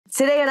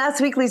Today in Us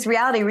Weekly's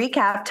reality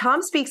recap,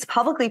 Tom speaks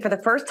publicly for the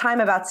first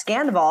time about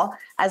Sandoval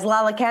as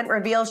Lala Kent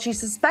reveals she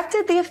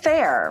suspected the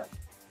affair.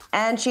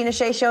 And Chyna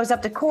Shea shows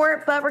up to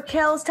court, but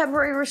Raquel's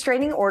temporary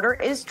restraining order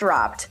is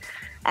dropped.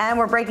 And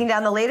we're breaking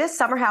down the latest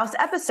Summer House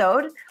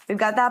episode. We've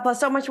got that plus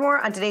so much more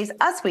on today's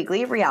Us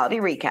Weekly reality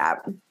recap.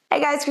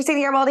 Hey guys,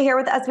 Christina Yarbaldi here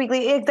with Us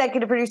Weekly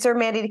executive producer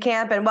Mandy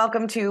DeCamp, and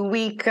welcome to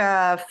week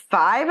 5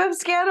 of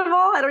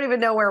Sandoval. I don't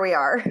even know where we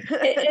are.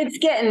 It's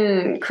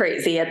getting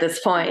crazy at this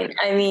point.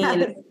 I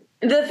mean,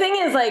 the thing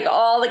is, like,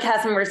 all the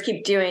cast members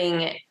keep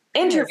doing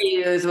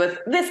interviews with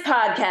this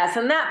podcast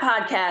and that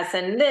podcast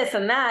and this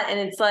and that, and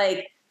it's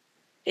like,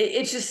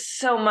 it's just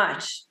so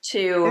much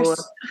to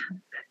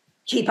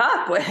keep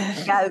up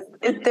with. Yeah,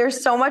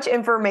 there's so much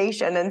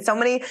information and so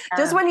many,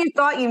 just when you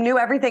thought you knew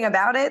everything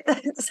about it,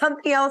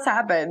 something else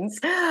happens.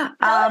 Tell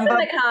us in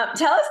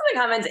the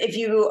comments if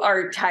you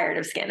are tired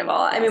of Sandoval.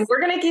 I mean,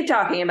 we're going to keep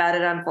talking about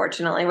it,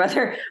 unfortunately,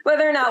 whether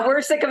or not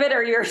we're sick of it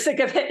or you're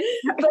sick of it.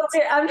 But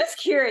I'm just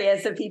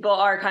curious if people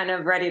are kind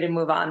of ready to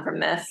move on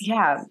from this.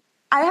 Yeah.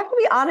 I have to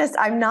be honest,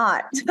 I'm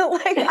not.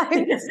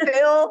 I'm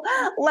still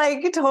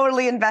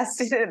totally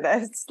invested in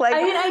this.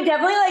 I mean, I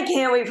definitely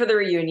can't wait for the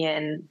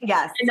reunion.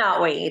 Yes. I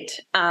cannot wait.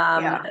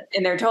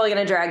 And they're totally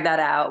going to drag that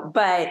out.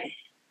 But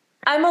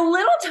I'm a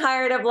little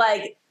tired of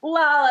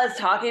Lala's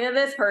talking to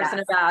this person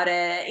about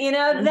it. You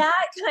know,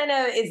 that kind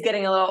of is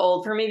getting a little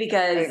old for me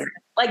because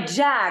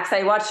Jax,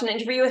 I watched an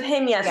interview with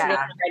him yesterday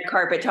on the red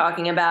carpet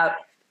talking about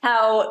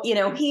how,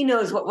 he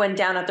knows what went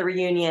down at the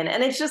reunion.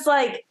 And it's just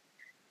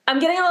I'm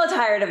getting a little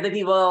tired of the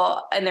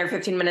people and their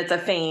 15 minutes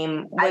of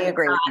fame. I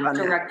agree with you on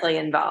directly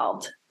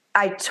involved.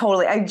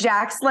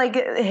 Jax,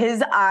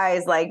 his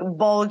eyes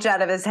bulge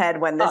out of his head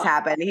when this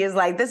happened. He's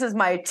like, this is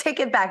my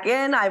ticket back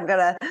in. I'm going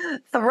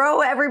to throw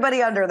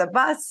everybody under the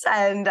bus.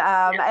 And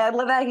I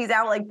love that he's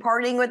out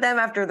partying with them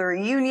after the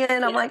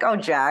reunion. I'm like, oh,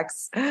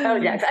 Jax. Oh,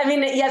 Jax. I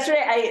mean,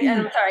 yesterday,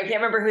 I'm sorry, I can't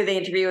remember who the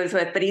interview was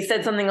with, but he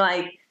said something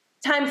like,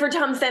 time for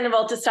Tom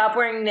Sandoval to stop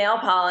wearing nail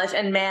polish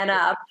and man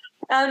up.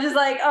 I'm just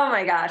like, oh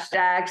my gosh,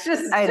 Jax,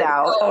 I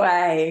know. Go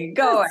away.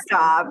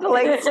 Stop.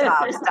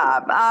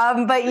 Stop.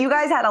 But you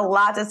guys had a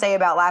lot to say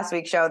about last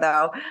week's show,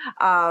 though,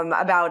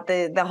 about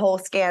the whole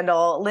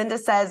scandal. Linda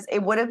says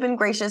it would have been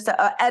gracious,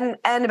 and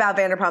about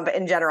Vanderpump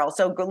in general.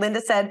 So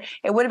Linda said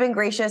it would have been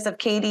gracious of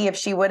Kody if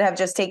she would have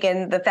just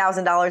taken the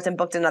 $1,000 and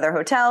booked another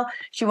hotel.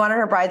 She wanted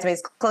her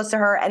bridesmaids close to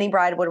her. Any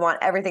bride would want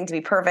everything to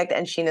be perfect,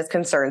 and Sheena's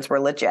concerns were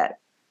legit.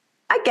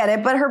 I get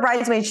it, but her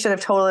bridesmaids should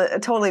have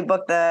totally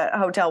booked the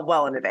hotel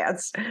well in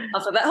advance.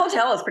 Also, that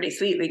hotel is pretty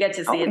sweet. We get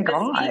to see it.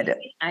 Oh my God.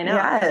 I know.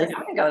 Yes. I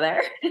want to go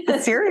there.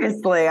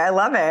 Seriously, I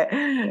love it.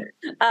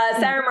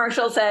 Sarah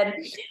Marshall said,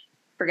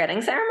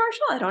 forgetting Sarah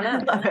Marshall? I don't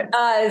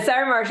know.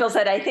 Sarah Marshall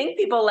said, I think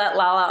people let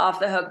Lala off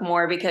the hook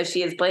more because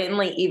she is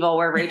blatantly evil,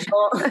 where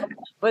Rachel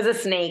was a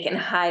snake and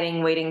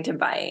hiding, waiting to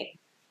bite.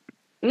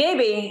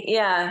 Maybe,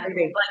 yeah.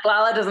 Maybe.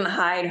 Lala doesn't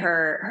hide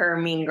her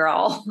mean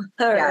girl.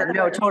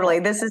 Totally.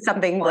 This is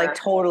something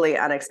totally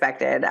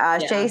unexpected.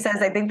 Shay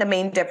says, I think the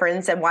main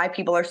difference and why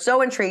people are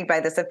so intrigued by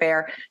this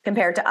affair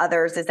compared to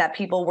others is that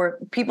people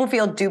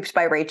feel duped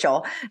by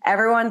Rachel.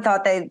 Everyone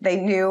thought they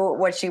knew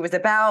what she was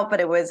about, but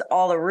it was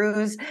all a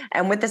ruse.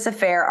 And with this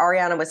affair,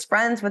 Ariana was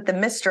friends with the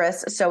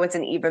mistress, so it's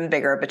an even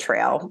bigger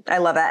betrayal. I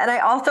love that. And I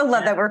also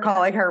love that we're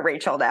calling her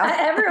Rachel now.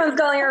 Everyone's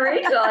calling her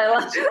Rachel. I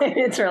love it.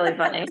 It's really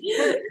funny.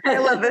 I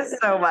love this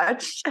so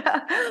much.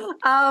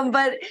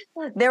 But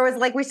there was,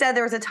 like we said,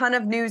 there was a ton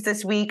of news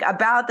this week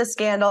about the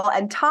scandal,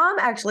 and Tom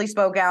actually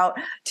spoke out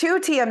to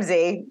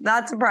TMZ.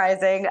 Not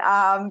surprising.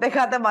 They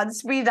got them on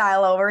speed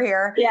dial over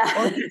here. Yeah.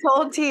 Well, he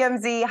told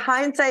TMZ,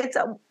 hindsight's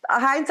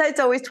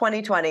always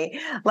 20/20.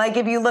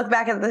 If you look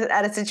back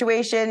at a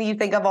situation, you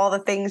think of all the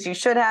things you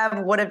should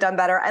have, would have done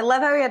better. I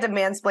love how he had to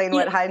mansplain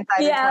what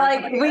hindsight.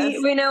 Yeah,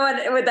 we know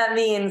what that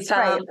means, Tom.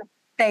 Right.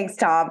 Thanks,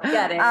 Tom.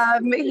 Got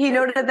it. He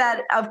noted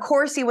that, of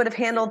course, he would have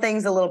handled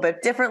things a little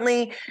bit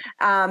differently,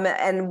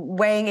 and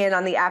weighing in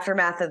on the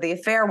aftermath of the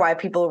affair, why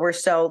people were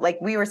so,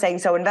 we were saying,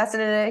 so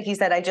invested in it. He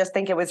said, I just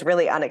think it was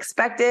really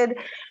unexpected,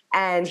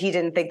 and he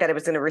didn't think that it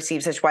was going to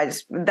receive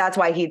that's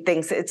why he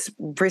thinks it's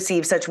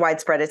received such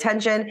widespread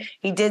attention.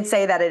 He did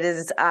say that it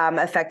has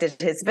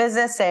affected his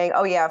business, saying,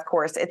 oh yeah, of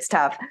course, it's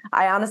tough.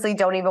 I honestly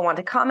don't even want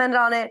to comment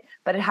on it,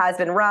 but it has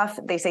been rough.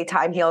 They say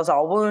time heals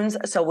all wounds,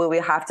 so we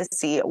will have to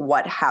see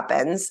what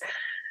happens.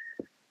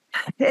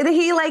 And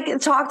he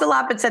talked a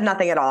lot, but said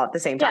nothing at all at the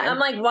same time. Yeah, I'm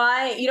like,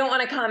 why? You don't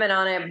want to comment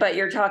on it, but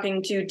you're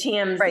talking to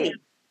TMZ. Right.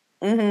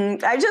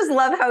 Mm-hmm. I just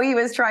love how he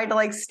was trying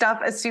to stuff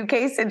a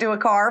suitcase into a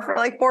car for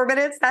 4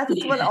 minutes. That's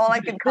all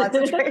I could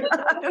concentrate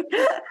on.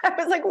 I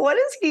was like, what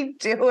is he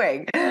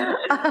doing?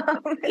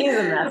 He's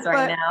a mess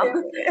right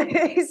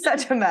now. He's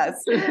such a mess.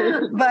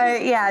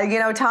 But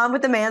yeah, Tom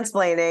with the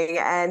mansplaining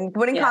and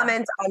putting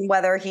comments on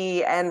whether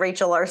he and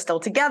Rachel are still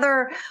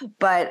together.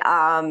 But,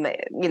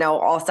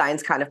 all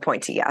signs kind of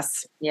point to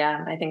yes.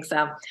 Yeah, I think so.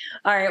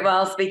 All right.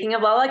 Well, speaking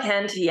of Lala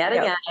Kent, yet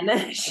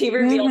again, she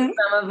revealed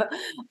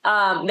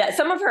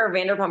some of her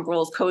Vanderpump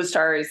Rules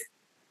co-stars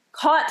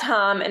caught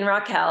Tom and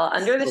Raquel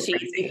under the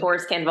sheets before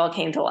Sandoval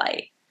came to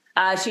light.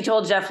 She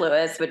told Jeff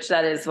Lewis, which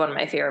that is one of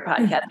my favorite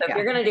podcasts. So if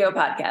you're going to do a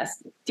podcast,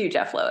 do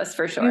Jeff Lewis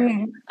for sure.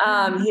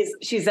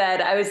 She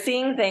said, I was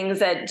seeing things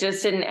that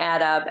just didn't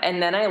add up.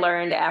 And then I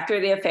learned after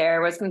the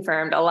affair was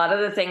confirmed, a lot of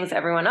the things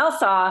everyone else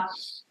saw,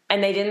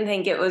 and they didn't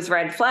think it was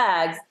red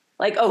flags,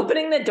 like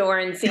opening the door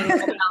and seeing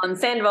Raquel and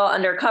Sandoval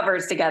under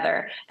covers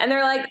together. And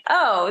they're like,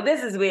 oh,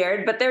 this is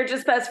weird, but they're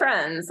just best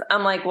friends.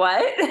 I'm like,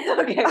 what?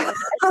 Okay.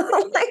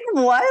 Like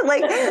what?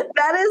 Like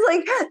that is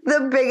like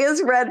the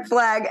biggest red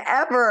flag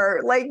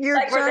ever. Like you're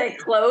like, were they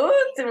close?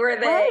 Were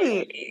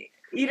they? Right.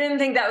 You didn't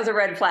think that was a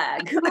red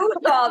flag? Who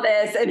saw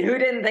this and who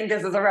didn't think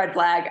this was a red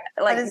flag?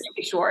 Like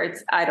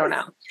Schwartz, I don't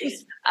know.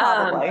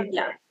 Probably.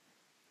 Yeah.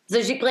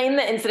 So she claimed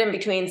the incident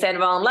between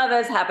Sandoval and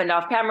Leviss happened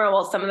off camera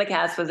while some of the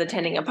cast was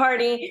attending a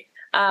party.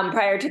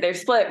 Prior to their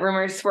split,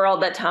 rumors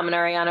swirled that Tom and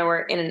Ariana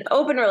were in an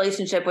open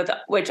relationship, with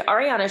which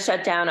Ariana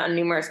shut down on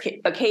numerous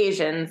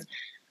occasions.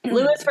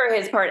 Lewis, for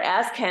his part,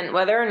 asked Kent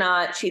whether or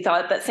not she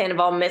thought that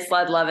Sandoval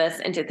misled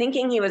Leviss into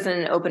thinking he was in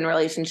an open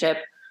relationship.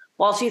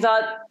 While she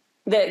thought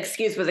the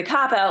excuse was a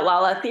cop-out,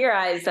 Lala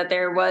theorized that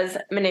there was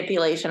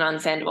manipulation on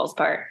Sandoval's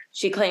part.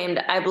 She claimed,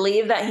 I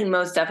believe that he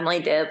most definitely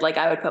did, like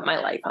I would put my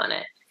life on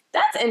it.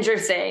 That's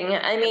interesting.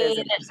 I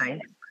mean,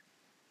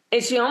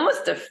 is she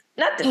almost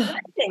not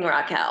defending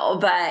Raquel,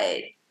 but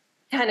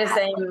kind of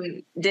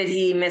saying, did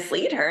he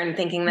mislead her and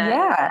thinking that?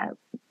 Yeah.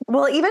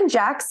 Well, even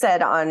Jack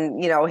said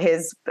on,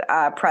 his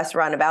press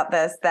run about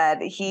this,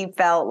 that he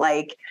felt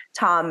like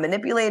Tom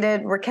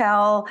manipulated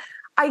Raquel.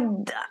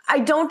 I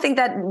don't think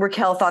that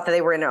Raquel thought that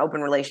they were in an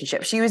open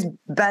relationship. She was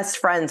best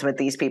friends with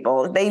these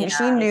people.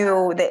 She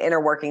knew the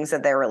inner workings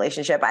of their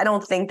relationship. I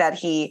don't think that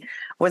he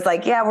was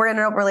like, yeah, we're in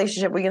an open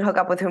relationship. We can hook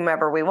up with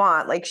whomever we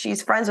want. Like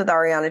she's friends with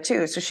Ariana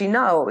too. So she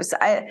knows,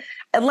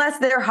 unless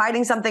they're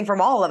hiding something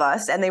from all of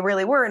us and they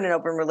really were in an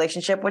open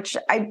relationship, which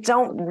I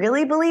don't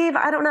really believe.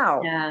 I don't know.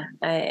 Yeah.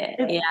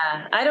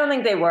 I don't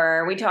think they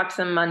were. We talked to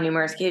them on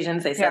numerous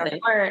occasions. They said they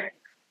weren't.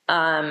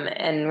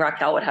 And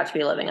Raquel would have to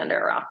be living under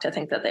a rock to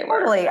think that they were.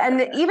 Totally.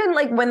 And even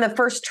like when the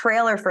first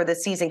trailer for the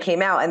season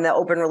came out and the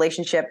open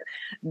relationship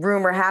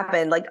rumor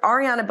happened, like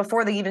Ariana,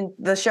 before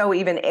the show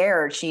even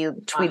aired, she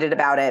tweeted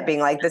about it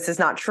being like, this is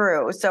not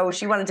true. So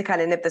she wanted to kind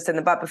of nip this in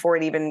the butt before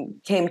it even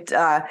came,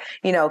 kind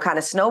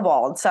of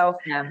snowballed. So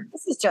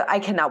this is I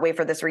cannot wait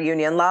for this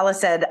reunion. Lala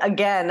said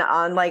again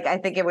on I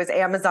think it was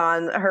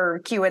Amazon, her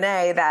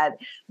Q&A that,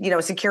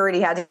 security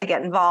had to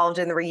get involved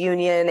in the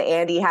reunion.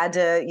 Andy had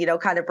to,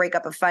 kind of break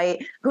up a fight.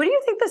 Who do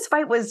you think this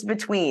fight was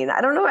between?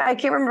 I don't know. I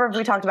can't remember if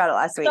we talked about it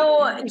last week.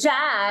 So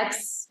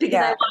Jax,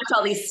 because I watch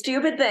all these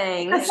stupid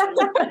things,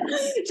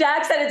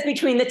 Jax said it's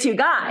between the two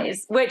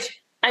guys,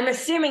 which I'm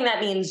assuming that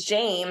means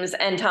James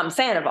and Tom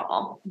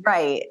Sandoval.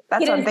 Right.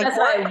 That's what I'm thinking.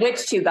 Specify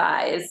which two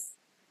guys.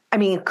 I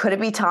mean, could it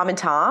be Tom and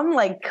Tom?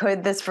 Like,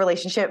 could this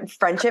friendship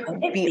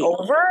be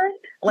over?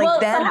 Someone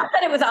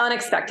said it was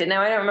unexpected.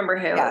 Now I don't remember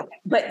who. Yeah.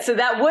 But so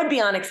that would be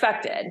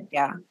unexpected.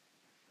 Yeah.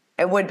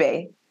 It would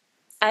be.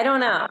 I don't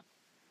know.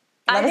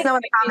 Let us know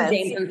in the comments.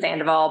 James and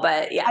Sandoval,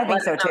 but yeah, I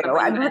think so too.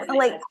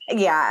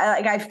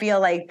 I feel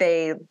like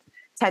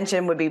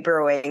tension would be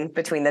brewing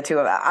between the two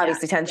of them.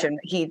 Obviously, tension.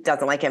 He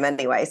doesn't like him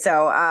anyway,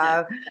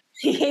 so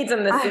he hates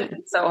him this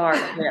season so hard.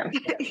 Yeah.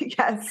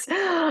 Yes.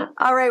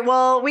 All right.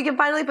 Well, we can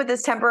finally put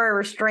this temporary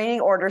restraining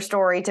order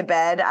story to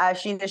bed.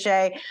 Chyna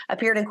Shea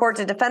appeared in court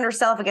to defend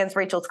herself against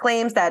Rachel's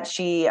claims that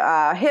she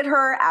hit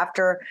her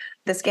after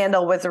the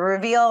scandal was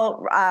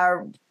revealed.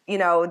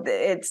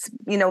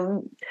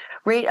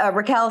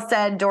 Raquel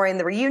said during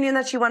the reunion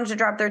that she wanted to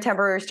drop their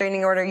temporary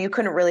restraining order. You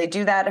couldn't really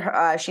do that.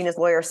 Sheena's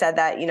lawyer said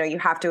that, you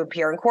have to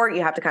appear in court.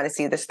 You have to kind of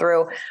see this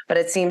through. But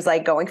it seems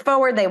like going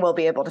forward, they will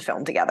be able to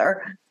film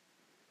together.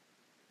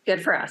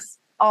 Good for us.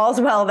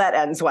 All's well that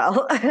ends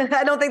well.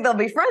 I don't think they'll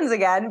be friends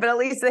again, but at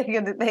least they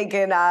can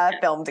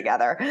film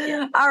together.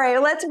 Yeah. All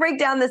right, let's break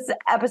down this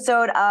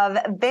episode of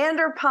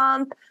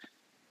Vanderpump.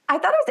 I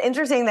thought it was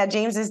interesting that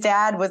James's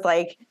dad was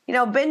like,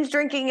 binge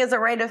drinking is a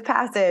rite of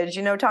passage,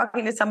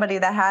 talking to somebody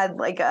that had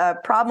like a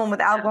problem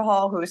with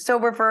alcohol who's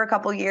sober for a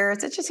couple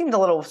years. It just seemed a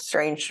little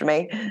strange to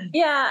me.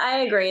 Yeah, I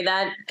agree.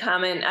 That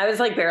comment, I was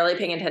like barely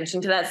paying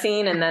attention to that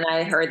scene. And then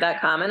I heard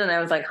that comment and I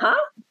was like, huh?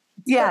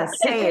 Yeah,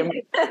 same.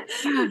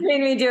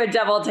 Made me do a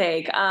double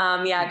take.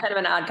 Kind of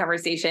an odd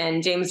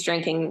conversation. James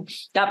drinking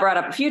got brought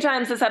up a few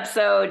times this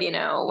episode,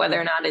 whether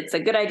or not it's a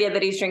good idea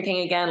that he's drinking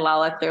again.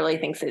 Lala clearly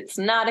thinks it's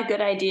not a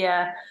good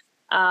idea.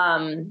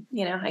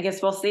 I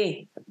guess we'll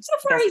see. So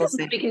far, he seems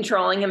to be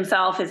controlling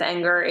himself, his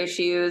anger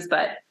issues,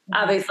 but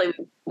obviously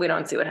we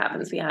don't see what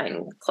happens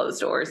behind closed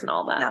doors and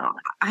all that. No,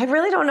 I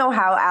really don't know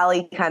how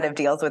Ali kind of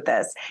deals with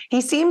this. He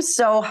seems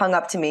so hung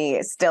up to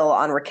me still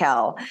on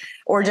Raquel,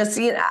 or just,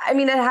 it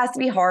has to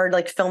be hard,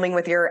 like filming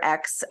with your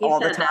ex all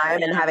the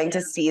time and having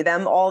to see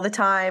them all the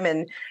time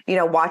and,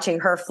 watching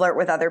her flirt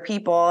with other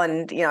people.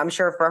 And, I'm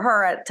sure for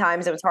her at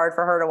times it was hard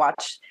for her to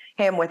watch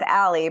him with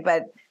Ali,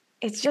 but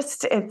it's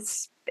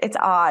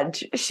odd.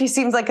 She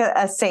seems like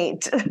a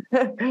saint,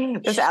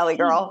 this Ali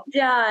girl. She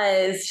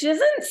does. She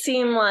doesn't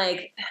seem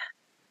like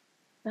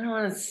I don't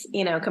want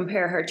to,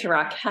 compare her to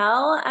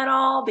Raquel at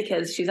all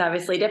because she's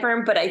obviously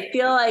different, but I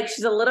feel like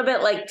she's a little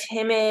bit like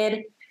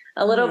timid,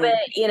 a little bit,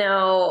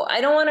 I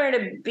don't want her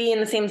to be in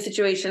the same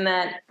situation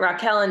that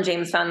Raquel and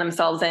James found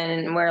themselves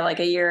in where like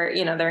a year,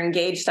 they're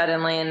engaged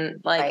suddenly. And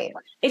like,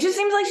 It just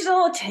seems like she's a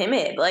little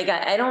timid. Like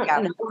I don't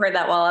know her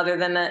that well other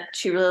than that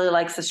she really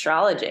likes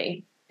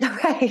astrology.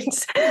 Right.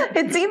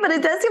 But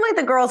it does seem like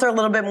the girls are a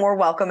little bit more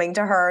welcoming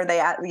to her. They,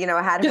 had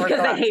just her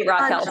because they hate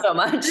Raquel so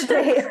much.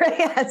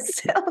 Yes.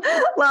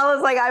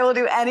 Lala's like, I will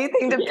do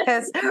anything to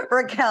piss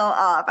Raquel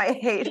off. I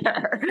hate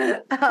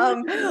her.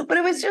 But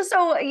it was just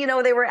so,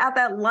 they were at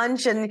that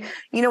lunch and,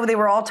 they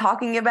were all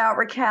talking about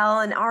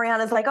Raquel and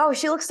Ariana's like, oh,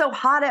 she looks so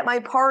hot at my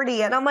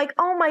party. And I'm like,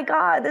 oh my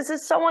God, this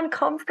is so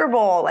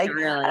uncomfortable. Like,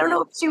 really? I don't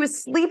know if she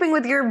was sleeping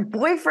with your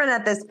boyfriend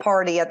at this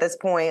party at this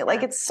point.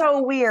 Like, it's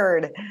so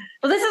weird.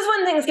 Well, this is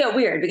when things get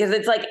weird because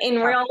it's like in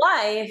real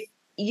life,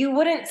 you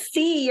wouldn't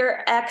see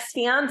your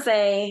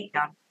ex-fiance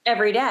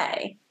every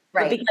day.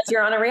 Right. But because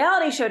you're on a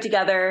reality show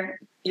together,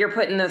 you're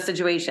put in those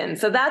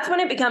situations. So that's when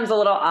it becomes a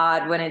little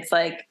odd when it's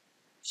like,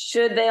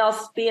 should they all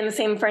be in the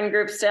same friend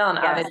group still? And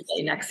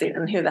obviously next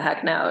season, who the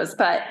heck knows?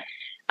 But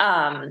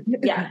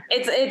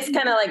it's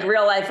kind of like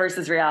real life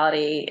versus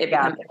reality. It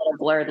becomes little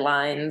blurred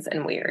lines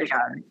and weird. Yeah.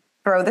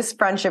 Throw this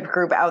friendship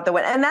group out the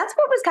window. And that's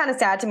what was kind of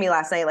sad to me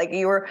last night. Like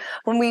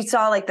when we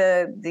saw like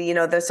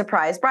the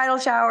surprise bridal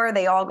shower,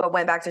 they all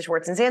went back to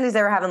Schwartz and Sandy's.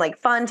 They were having like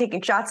fun,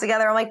 taking shots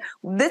together. I'm like,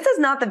 this is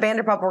not the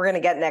Vanderpump we're going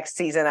to get next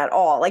season at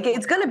all. Like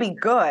it's going to be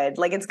good.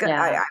 Like it's good.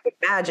 I would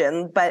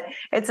imagine, but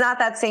it's not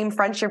that same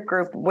friendship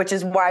group, which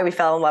is why we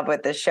fell in love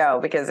with this show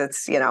because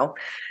it's, Tom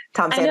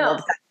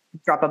Sandoval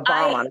drop a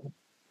bomb on it.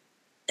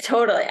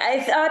 Totally.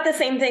 I thought the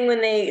same thing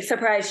when they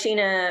surprised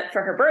Chyna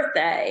for her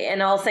birthday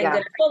and all sang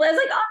good. Well, I was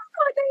like, oh,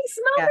 they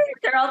smell it.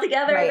 They're all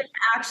together. Right. They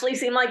actually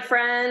seem like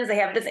friends. They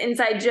have this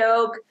inside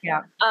joke.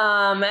 Yeah.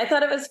 I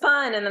thought it was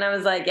fun. And then I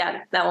was like,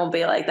 that won't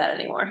be like that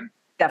anymore.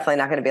 Definitely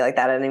not going to be like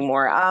that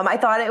anymore. I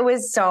thought it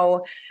was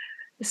so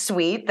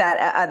sweet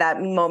that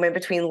that moment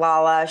between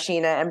Lala,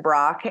 Chyna, and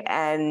Brock.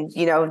 And,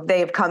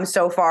 they've come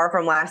so far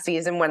from last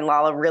season when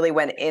Lala really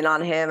went in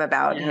on him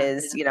about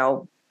his,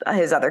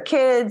 his other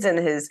kids and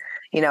his,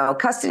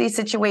 custody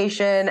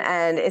situation.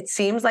 And it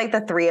seems like the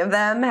three of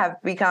them have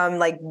become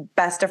like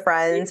best of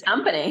friends. Three's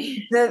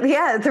company.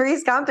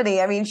 Three's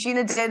company. I mean,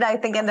 Chyna did, I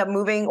think, end up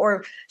moving,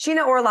 or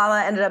Chyna or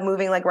Lala ended up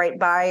moving like right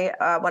by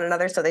one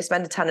another. So they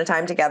spend a ton of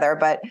time together,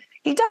 but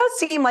he does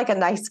seem like a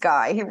nice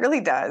guy. He really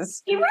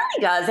does. He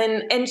really does.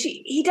 And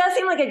he does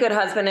seem like a good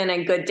husband and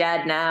a good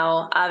dad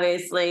now.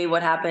 Obviously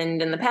what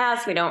happened in the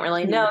past, we don't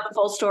really know the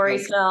full story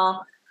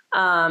still.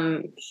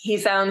 He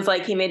sounds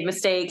like he made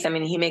mistakes. I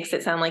mean, he makes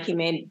it sound like he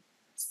made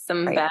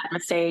some bad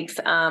mistakes.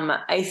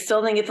 I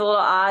still think it's a little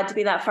odd to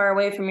be that far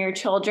away from your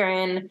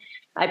children.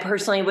 I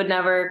personally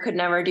could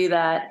never do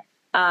that.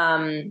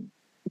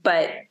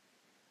 But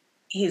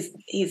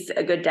he's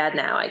a good dad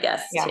now, I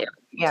guess, too.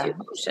 Yeah. To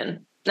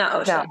Ocean. Not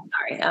Ocean,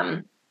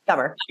 sorry.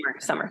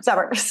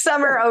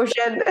 Summer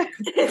Ocean.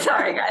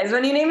 Sorry, guys.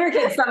 When you name your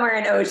kids Summer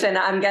and Ocean,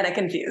 I'm going to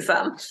confuse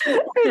them.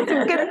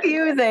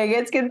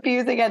 It's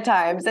confusing at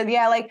times. And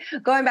like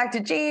going back to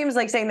James,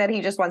 like saying that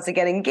he just wants to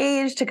get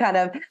engaged to kind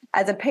of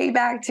as a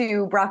payback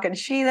to Brock and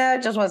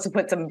Chyna, just wants to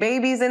put some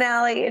babies in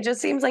Allie. It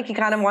just seems like he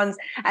kind of wants,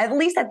 at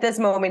least at this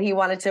moment, he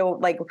wanted to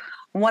like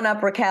one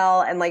up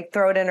Raquel and like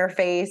throw it in her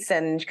face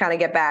and kind of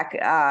get back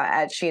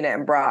at Chyna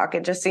and Brock.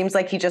 It just seems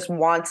like he just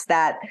wants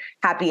that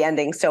happy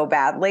ending so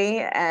badly.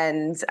 And,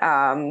 this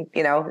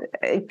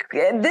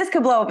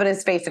could blow up in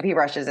his face if he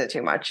rushes it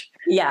too much.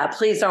 Yeah,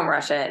 please don't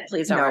rush it.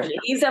 Please don't rush it.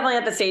 He's definitely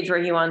at the stage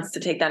where he wants to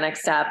take that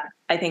next step.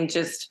 I think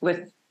just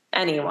with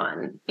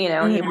anyone, he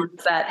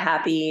wants that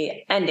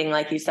happy ending,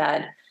 like you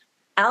said.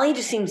 Allie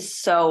just seems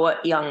so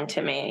young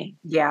to me.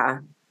 Yeah.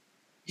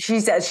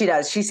 She says she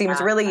does. She seems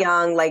really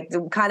young, like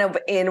kind of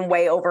in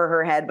way over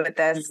her head. But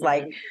this,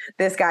 like,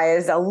 this guy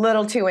is a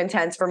little too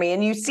intense for me.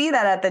 And you see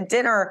that at the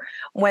dinner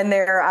when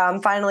they're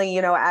finally,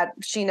 at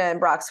Chyna and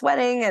Brock's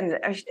wedding, and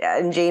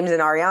James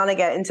and Ariana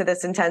get into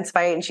this intense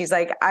fight. And she's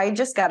like, I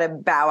just got to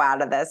bow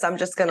out of this. I'm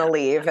just going to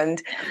leave.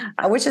 And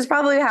which is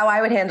probably how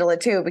I would handle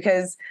it, too,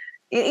 because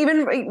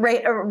even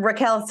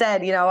Raquel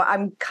said,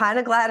 I'm kind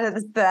of glad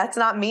that's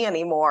not me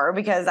anymore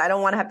because I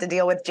don't want to have to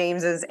deal with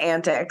James's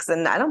antics,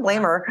 and I don't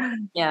blame her.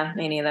 Yeah,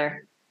 me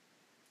neither.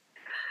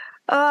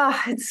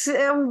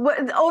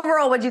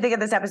 Overall, what do you think of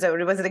this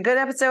episode? Was it a good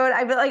episode?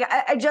 I feel like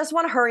I just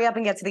want to hurry up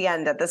and get to the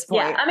end at this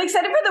point. Yeah, I'm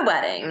excited for the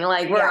wedding.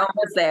 Like we're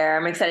almost there.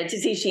 I'm excited to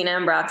see Chyna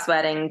and Brock's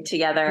wedding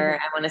together.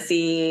 I want to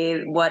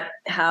see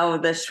how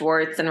the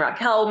Schwartz and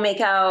Raquel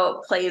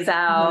makeout plays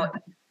out.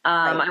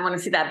 I want to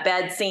see that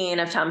bed scene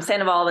of Tom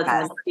Sandoval that's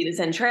in the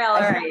Mercedes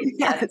trailer.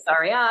 Yes, it's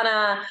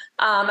Ariana.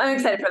 I'm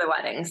excited for the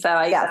wedding.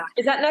 So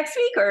is that next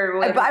week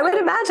or? I would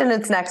imagine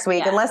it's next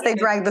week, unless they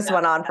drag this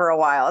one on for a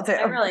while too.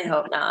 I really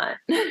hope not.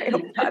 I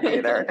hope not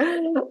either.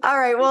 All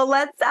right, well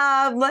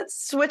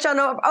let's switch on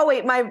over. Oh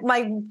wait,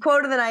 my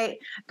quote of the night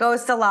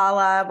goes to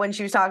Lala when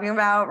she was talking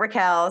about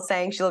Raquel,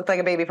 saying she looked like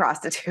a baby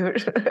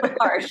prostitute.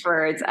 Harsh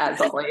words,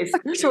 as always.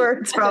 Harsh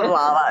words from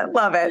Lala.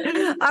 Love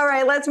it. All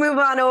right, let's move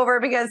on over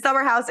because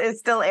Summer House is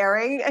still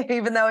airing,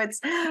 even though it's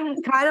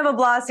kind of a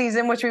blah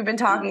season, which we've been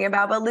talking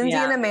about. But Lindsay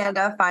and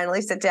Amanda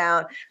finally sit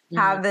down,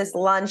 have this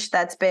lunch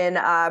that's been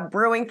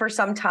brewing for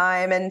some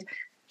time, and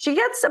she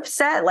gets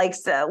upset. Like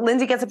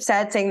Lindsay gets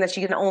upset, saying that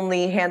she can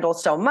only handle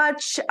so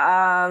much.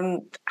 I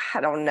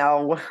don't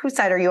know. Whose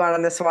side are you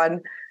on this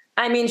one?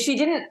 I mean,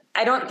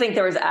 I don't think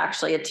there was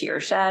actually a tear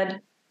shed.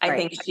 I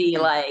think she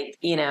got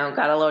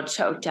a little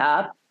choked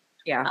up.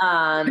 Yeah.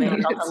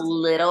 It felt a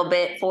little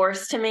bit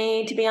forced to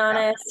me, to be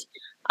honest.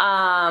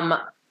 I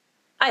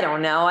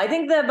don't know. I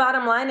think the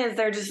bottom line is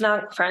they're just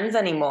not friends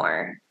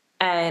anymore.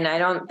 And I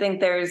don't think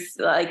there's,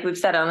 like we've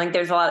said, I don't think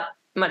there's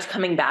much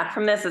coming back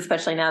from this,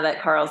 especially now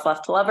that Carl's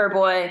left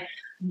Loverboy.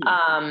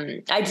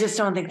 I just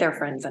don't think they're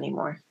friends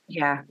anymore.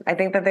 Yeah. I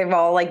think that they've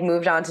all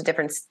moved on to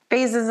different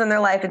phases in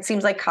their life. It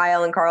seems like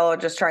Kyle and Carl are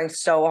just trying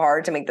so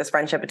hard to make this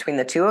friendship between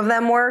the two of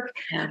them work.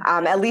 Yeah.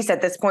 At least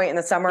at this point in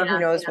the summer, who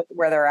knows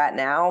where they're at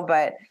now,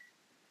 but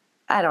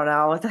I don't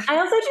know. I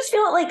also just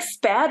feel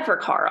bad for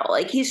Carl.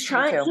 He's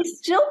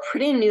still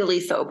pretty newly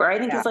sober. I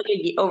think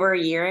he's over a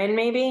year in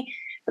maybe,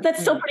 but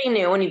that's still pretty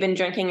new when you've been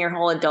drinking your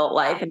whole adult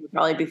life and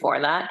probably before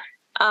that.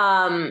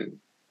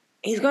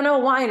 He's going to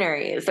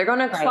wineries. They're going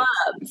to clubs.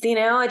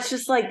 It's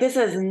just this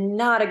is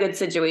not a good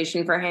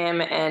situation for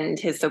him and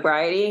his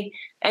sobriety.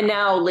 And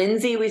now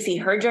Lindsay, we see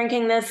her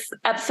drinking this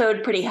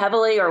episode pretty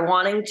heavily or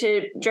wanting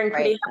to drink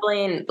pretty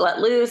heavily and let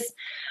loose.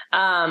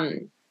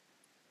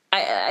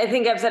 I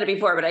think I've said it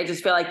before, but I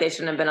just feel like they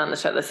shouldn't have been on the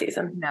show this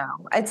season.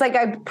 No, it's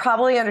I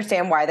probably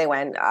understand why they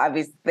went.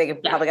 Obviously, they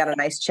probably got a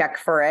nice check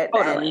for it,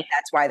 and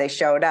that's why they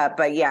showed up.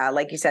 But yeah,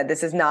 like you said,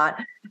 this is not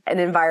an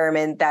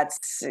environment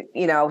that's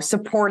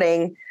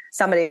supporting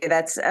somebody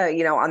that's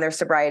on their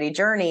sobriety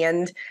journey,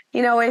 and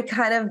it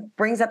kind of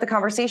brings up the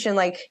conversation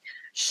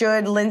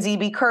should Lindsay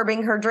be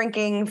curbing her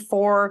drinking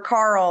for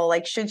Carl?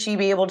 Should she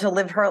be able to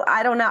live her?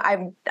 I don't know.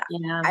 I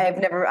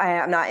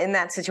am not in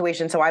that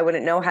situation, so I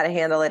wouldn't know how to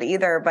handle it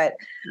either. But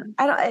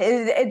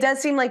it does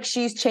seem like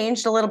she's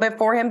changed a little bit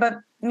for him,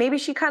 but maybe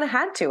she kind of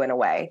had to in a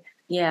way.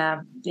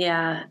 Yeah.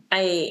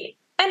 I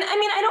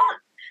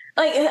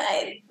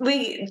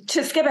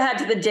to skip ahead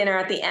to the dinner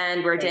at the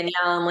end where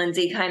Danielle and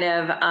Lindsay kind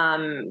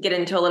of get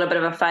into a little bit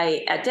of a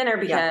fight at dinner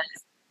because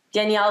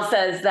Danielle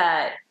says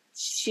that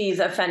she's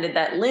offended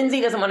that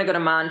Lindsay doesn't want to go to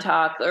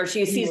Montauk, or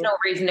she sees no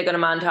reason to go to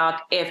Montauk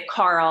if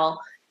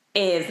Carl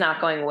is not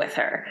going with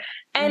her.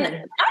 And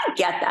I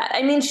get that.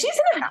 I mean, she's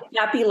in a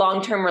happy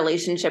long-term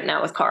relationship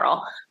now with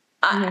Carl.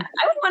 I wouldn't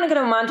want to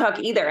go to Montauk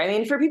either. I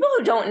mean, for people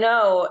who don't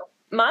know,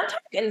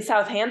 Montauk and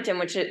Southampton,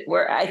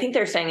 where I think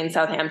they're staying in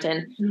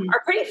Southampton,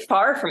 are pretty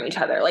far from each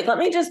other. Let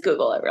me just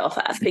Google it real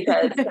fast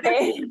because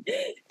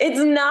it's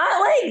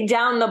not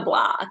down the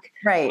block.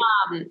 Right.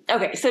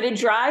 Okay. So to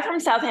drive from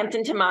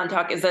Southampton to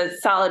Montauk is a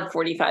solid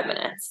 45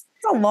 minutes.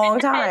 It's a long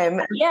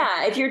time.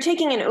 If you're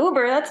taking an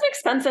Uber, that's an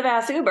expensive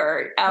ass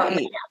Uber out in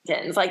the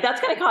Hamptons. That's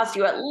going to cost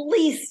you at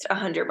least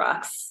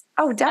 $100.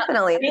 Oh,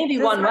 definitely. Maybe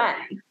one way. Right.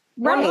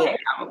 One way,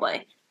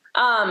 probably.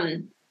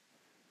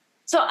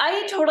 So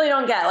I totally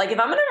don't get, if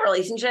I'm in a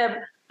relationship,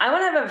 I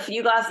want to have a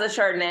few glasses of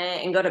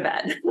Chardonnay and go to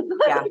bed.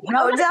 Yeah,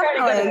 no,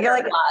 definitely.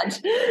 You're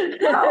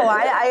no,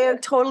 I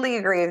totally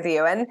agree with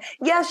you. And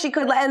yes, she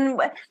could.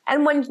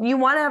 And when you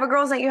want to have a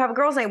girls' night, you have a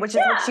girls' night, which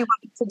is what she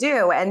wanted to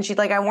do. And she's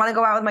I want to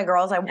go out with my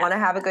girls. I want to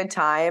have a good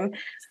time.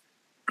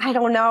 I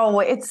don't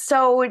know. It's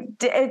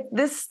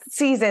this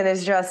season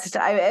is just,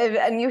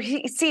 and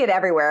you see it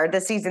everywhere.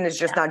 This season is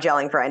just not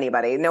gelling for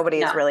anybody. Nobody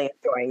is really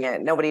enjoying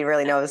it. Nobody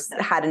really knows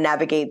how to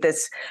navigate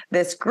this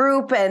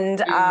group. And,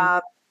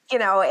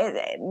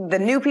 the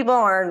new people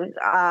aren't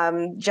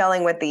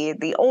gelling with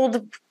the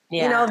old,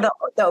 the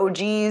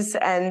OGs.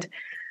 And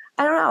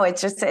I don't know.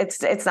 It's just,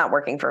 it's not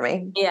working for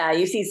me. Yeah.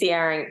 You see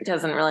Sierra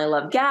doesn't really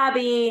love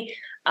Gabby.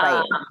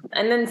 Right.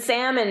 And then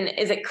Sam and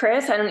is it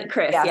Chris?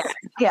 Chris. Yes.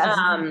 Yeah.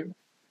 Yes.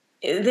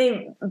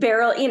 They they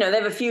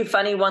have a few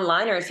funny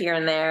one-liners here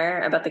and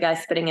there about the guy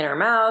spitting in her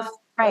mouth.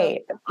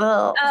 Right.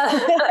 Gross.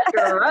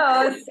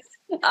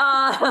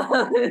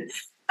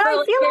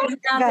 I feel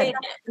nothing,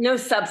 no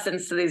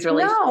substance to these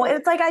relationships. No,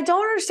 it's I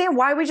don't understand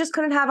why we just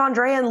couldn't have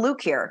Andrea and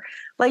Luke here.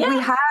 We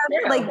have,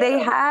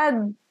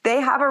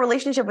 they have a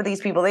relationship with these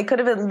people. They could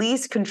have at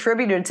least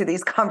contributed to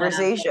these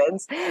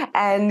conversations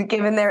and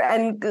given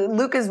and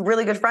Luke is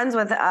really good friends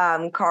with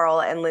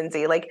Carl and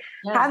Lindsay.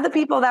 Have the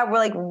people that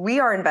we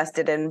are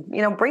invested in,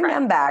 bring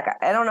them back.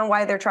 I don't know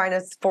why they're trying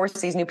to force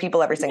these new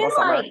people every single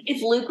summer.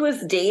 If Luke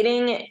was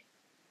dating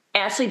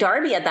Ashley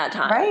Darby at that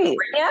time, right?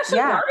 Bring Ashley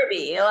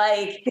Darby,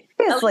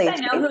 seriously. I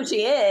know who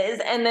she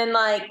is, and then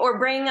or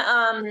bring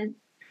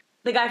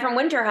the guy from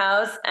Winter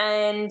House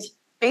and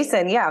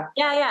Jason, yeah.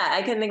 Yeah,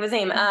 I couldn't think of his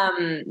name.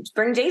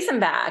 Bring Jason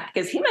back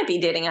because he might be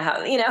dating a house.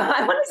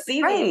 I want to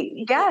see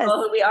these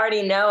people who we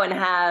already know and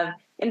have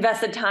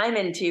invested time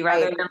into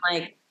rather than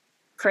like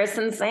Chris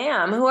and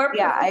Sam, who are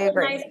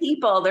nice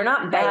people. They're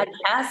not bad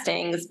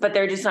castings, but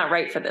they're just not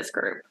right for this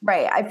group.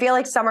 Right. I feel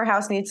like Summer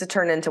House needs to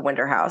turn into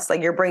Winter House.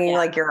 Like you're bringing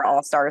like your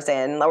all-stars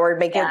in, or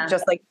make it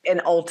just like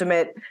an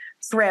ultimate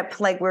trip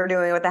like we're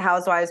doing with the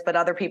Housewives, but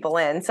other people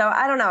in. So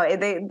I don't know.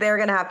 They're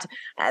gonna have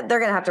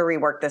to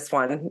rework this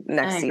one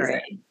next season.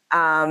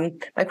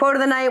 My quote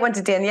of the night went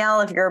to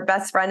Danielle. If your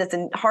best friend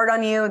isn't hard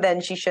on you,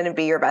 then she shouldn't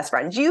be your best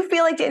friend. Do you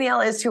feel like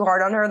Danielle is too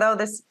hard on her though?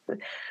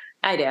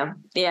 I do.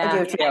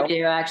 Yeah, I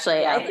do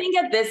actually. Yeah. I think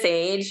at this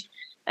age,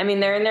 I mean,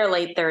 they're in their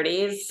late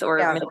 30s or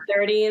mid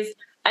 30s.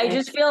 I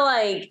just feel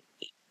like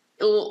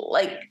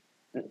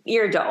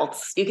you're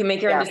adults. You can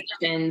make your own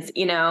decisions.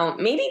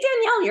 Maybe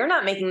Danielle, you're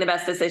not making the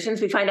best decisions.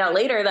 We find out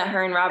later that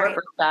her and Robert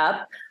broke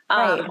up.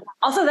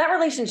 Also, that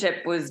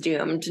relationship was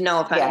doomed.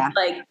 No offense.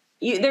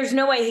 There's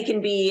no way he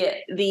can be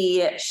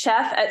the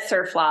chef at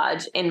Surf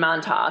Lodge in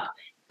Montauk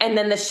and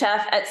then the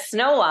chef at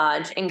Snow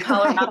Lodge in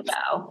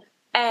Colorado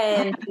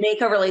and make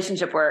a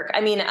relationship work.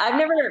 I mean, I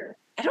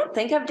don't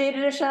think I've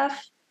dated a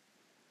chef.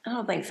 I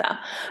don't think so,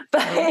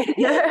 but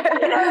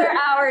their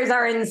hours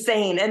are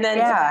insane. And then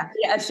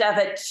a chef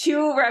at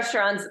 2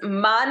 restaurants,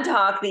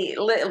 Montauk, they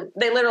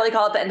literally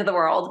call it the end of the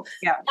world.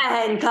 Yeah.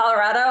 And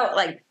Colorado,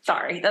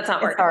 sorry, that's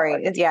not working.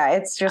 Sorry.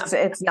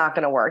 It's not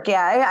going to work.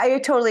 Yeah. I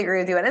totally agree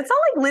with you. And it's not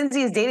like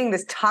Lindsay is dating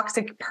this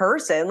toxic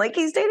person. Like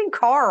he's dating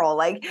Carl.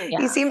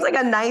 He seems like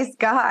a nice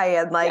guy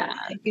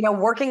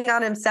and working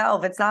on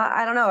himself. It's not,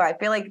 I don't know. I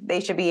feel like they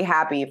should be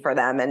happy for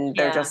them and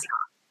they're just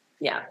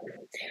Yeah.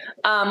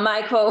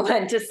 My quote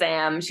went to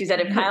Sam. She said,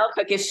 if Kyle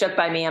Cook is shook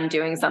by me, I'm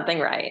doing something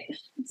right.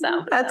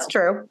 So that's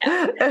true.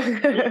 Yeah.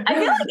 I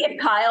feel like if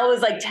Kyle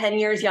was 10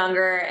 years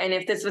younger and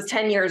if this was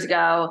 10 years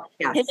ago,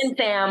 him and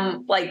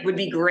Sam would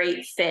be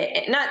great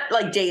fit. Not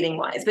dating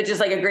wise, but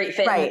just a great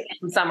fit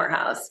in Summer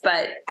House.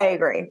 But I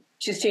agree.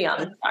 She's too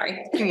young.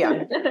 Sorry. Too young.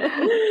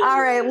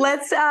 All right.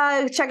 Let's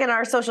check in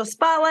our social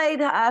spotlight.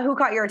 Who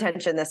caught your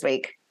attention this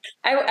week?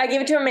 I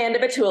gave it to Amanda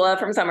Batula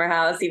from Summer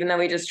House, even though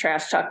we just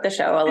trash-talked the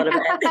show a little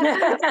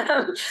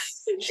bit.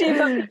 She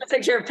posted a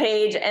picture of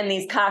Paige and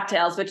these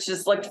cocktails, which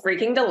just looked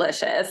freaking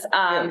delicious.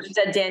 She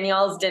said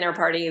Danielle's dinner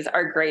parties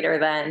are greater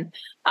than.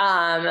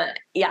 And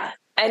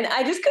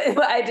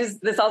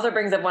this also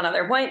brings up one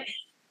other point.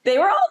 They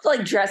were all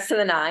dressed to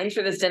the nines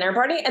for this dinner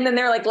party. And then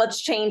they're like,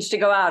 let's change to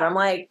go out. I'm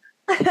like,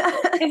 is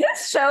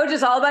this show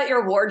just all about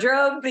your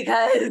wardrobe?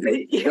 Because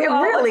it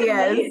really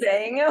is.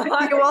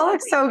 You all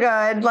look so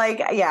good.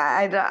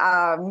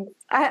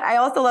 I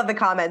also love the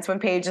comments when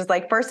Paige is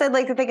like, first, I'd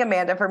like to thank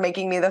Amanda for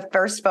making me the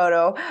first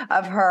photo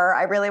of her.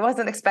 I really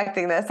wasn't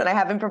expecting this, and I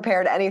haven't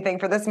prepared anything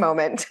for this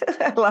moment.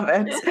 I love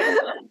it.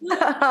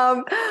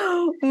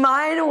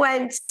 Mine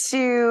went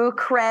to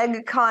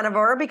Craig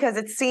Conover because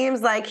it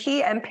seems like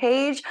he and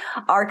Paige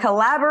are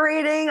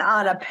collaborating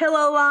on a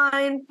pillow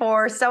line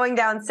for Sewing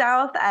Down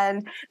South,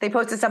 and they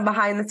posted some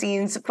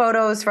behind-the-scenes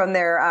photos from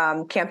their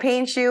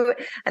campaign shoot,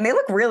 and they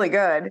look really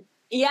good.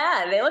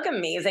 Yeah, they look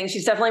amazing.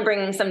 She's definitely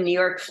bringing some New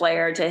York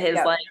flair to his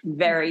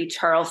very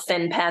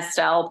Charleston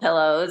pastel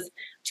pillows.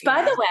 Which,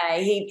 by the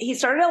way, he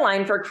started a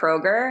line for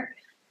Kroger,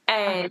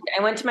 and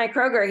I went to my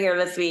Kroger here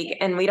this week,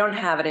 and we don't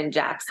have it in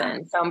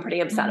Jackson, so I'm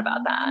pretty upset about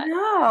that.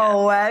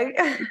 No,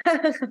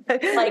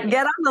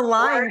 get on the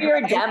line. Or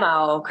your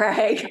demo,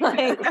 Craig.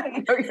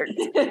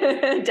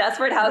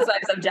 Desperate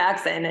Housewives of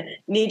Jackson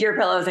need your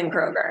pillows in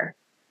Kroger.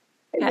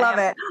 Love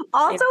it.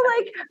 Also,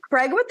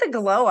 Craig with the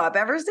glow up.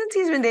 Ever since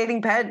he's been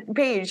dating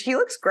Paige, he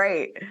looks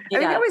great. He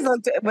always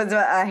was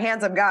a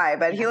handsome guy,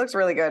 but he looks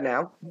really good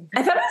now.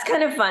 I thought it was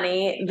kind of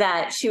funny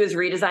that she was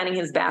redesigning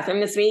his bathroom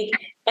this week,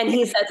 and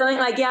he said something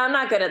like, "Yeah, I'm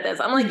not good at this."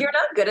 I'm like, "You're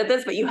not good at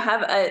this, but you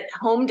have a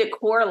home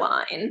decor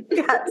line."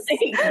 Yes.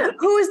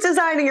 Who's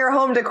designing your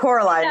home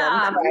decor line?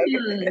 Yeah.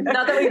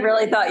 Not that we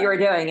really thought you were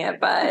doing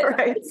it, but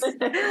right.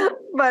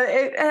 But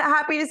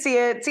happy to see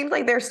it. Seems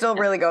like they're still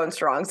really going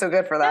strong. So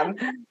good for them.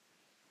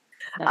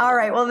 All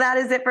right. Well, that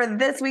is it for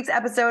this week's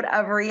episode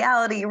of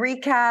Reality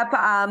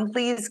Recap.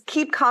 Please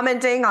keep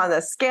commenting on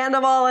the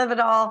Sandoval of it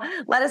all.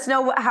 Let us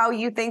know how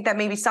you think that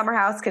maybe Summer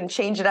House can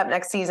change it up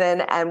next season,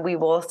 and we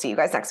will see you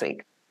guys next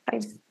week. Bye.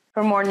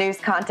 For more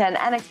news, content,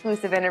 and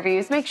exclusive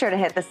interviews, make sure to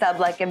hit the sub,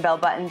 like, and bell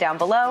button down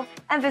below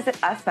and visit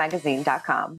usmagazine.com.